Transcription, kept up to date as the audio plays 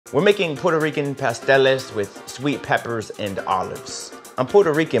We're making Puerto Rican pasteles with sweet peppers and olives. I'm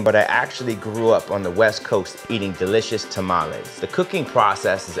Puerto Rican, but I actually grew up on the West Coast eating delicious tamales. The cooking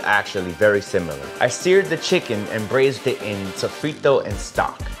process is actually very similar. I seared the chicken and braised it in sofrito and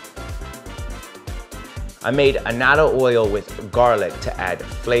stock. I made annatto oil with garlic to add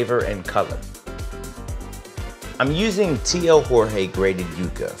flavor and color. I'm using Tio Jorge Grated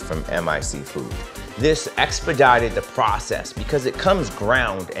Yuca from MIC Food. This expedited the process because it comes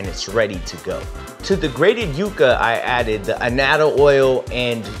ground and it's ready to go. To the grated yuca, I added the annatto oil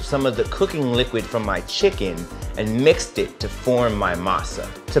and some of the cooking liquid from my chicken and mixed it to form my masa.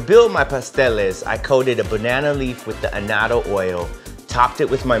 To build my pasteles, I coated a banana leaf with the annatto oil, topped it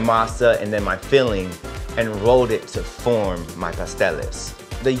with my masa and then my filling, and rolled it to form my pasteles.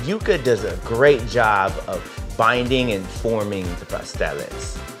 The yuca does a great job of binding and forming the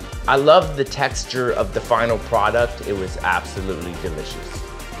pasteles. I loved the texture of the final product. It was absolutely delicious.